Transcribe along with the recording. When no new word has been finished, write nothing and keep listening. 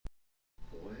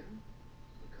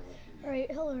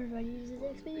Alright, hello everybody, this is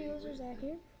XP User Zach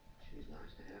here.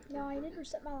 Now I did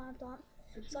reset my laptop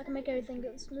so I can make everything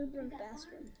go smoother and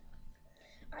faster.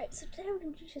 Alright, so today we're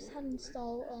going to teach us how to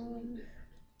install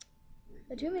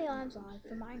the Too Many Lives mod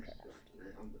for Minecraft.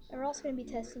 And we're also going to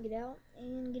be testing it out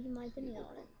and getting my opinion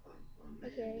on it.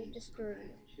 Okay, just a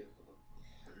review.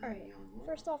 Alright,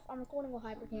 first off, I'm recording with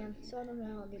Hypercam, so I don't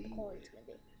know how good the quality is going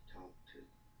to be.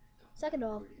 Second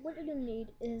off, what you're going to need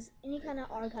is any kind of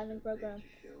archiving program.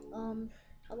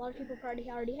 A lot of people probably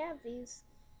already have these.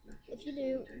 If you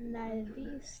do, then I have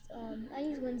these. I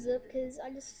use WinZip because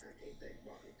I just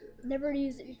never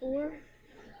used it before,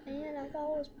 and I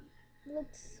thought it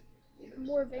looked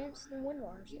more advanced than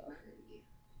WinRAR and stuff.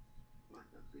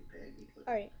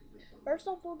 Alright, first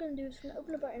off what we're going to do is we're going to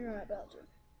open up our internet browser.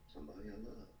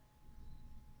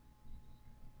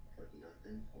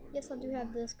 Yes, I do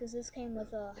have this because this came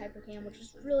with a Hypercam, which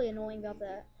is really annoying about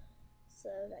that. So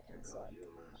that kind of sucked.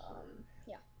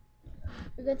 Yeah.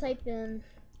 We're going to type in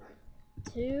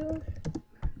 2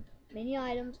 mini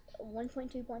items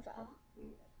 1.2.5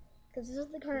 because this is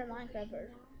the current Minecraft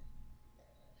version.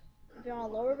 If you're on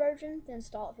a lower version, then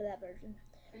install it for that version.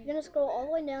 You're going to scroll all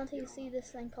the way down until you see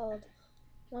this thing called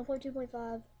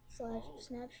 1.2.5 slash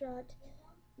snapshot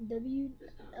W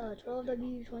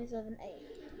 12W27A.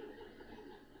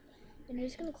 And you're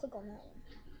just going to click on that one.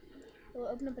 It will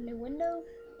open up a new window,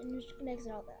 and you're just going to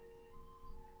exit out that.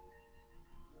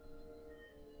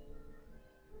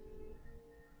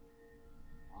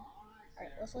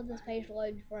 Alright, let's let this page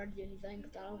load before I do anything,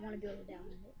 because I don't want to be able to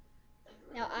download it.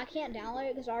 Now, I can't download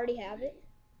it because I already have it.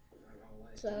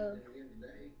 So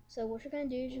what you're going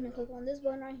to do is you're going to click on this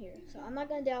button right here. So I'm not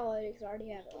going to download it because I already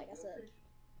have it, like I said.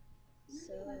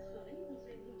 So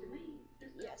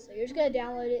yeah, so you're just gonna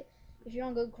download it. If you're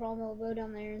on Google Chrome, it'll go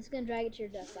down there and it's gonna drag it to your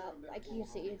desktop. Like you can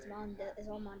see, it's on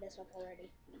my desktop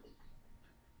already.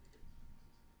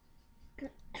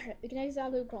 We can exit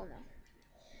out Google Chrome now.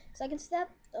 Second step,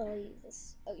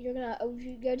 this. You're gonna go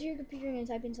to your computer and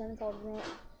type in something called run.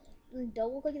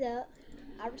 Double click that.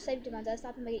 I would save it to my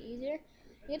desktop and make it easier.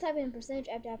 You can type in percentage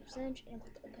after percentage and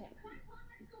click OK.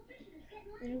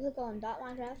 Then you click on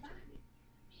 .minecraft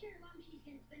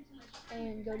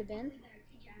and go to bin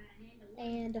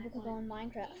and double click on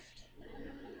Minecraft.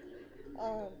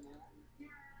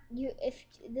 If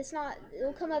this not,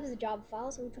 it'll come up as a Java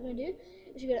file. So what you're gonna do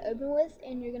is you're gonna open with,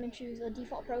 and you're gonna choose a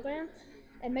default program,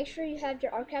 and make sure you have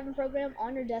your archiving program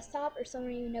on your desktop or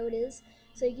somewhere you know it is,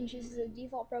 so you can choose the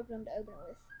default program to open it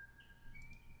with.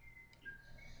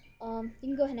 You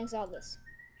can go ahead and exile this.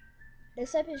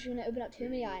 Next step is you're gonna open up Too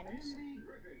Many Items.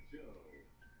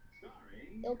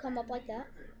 It'll come up like that,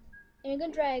 and you're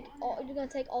gonna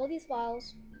take all these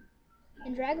files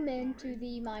and drag them into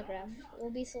the Minecraft. It will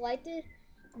be selected.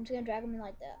 I'm just gonna drag them in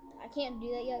like that. I can't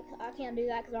do that yet. I can't do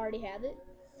that because I already have it.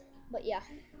 But yeah,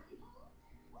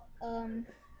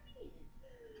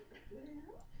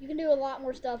 you can do a lot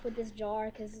more stuff with this jar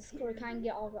because this is where you kind of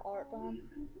get all the art from.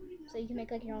 So you can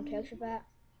make like your own texture pack.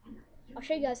 I'll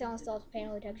show you guys how to install the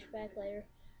panel texture pack later.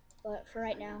 But for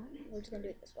right now, we're just gonna do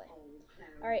it this way.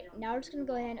 Alright, now we're just gonna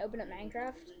go ahead and open up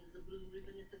Minecraft.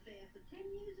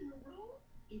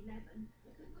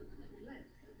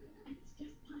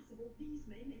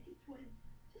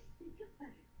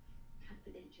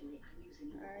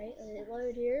 Alright, it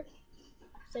loaded here.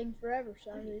 It's taking forever for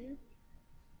some reason.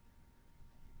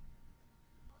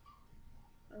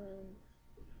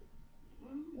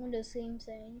 Windows theme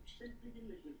changed.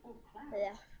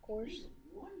 Yeah, of course.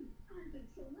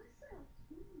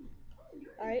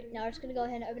 Alright, now we're just gonna go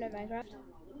ahead and open up Minecraft.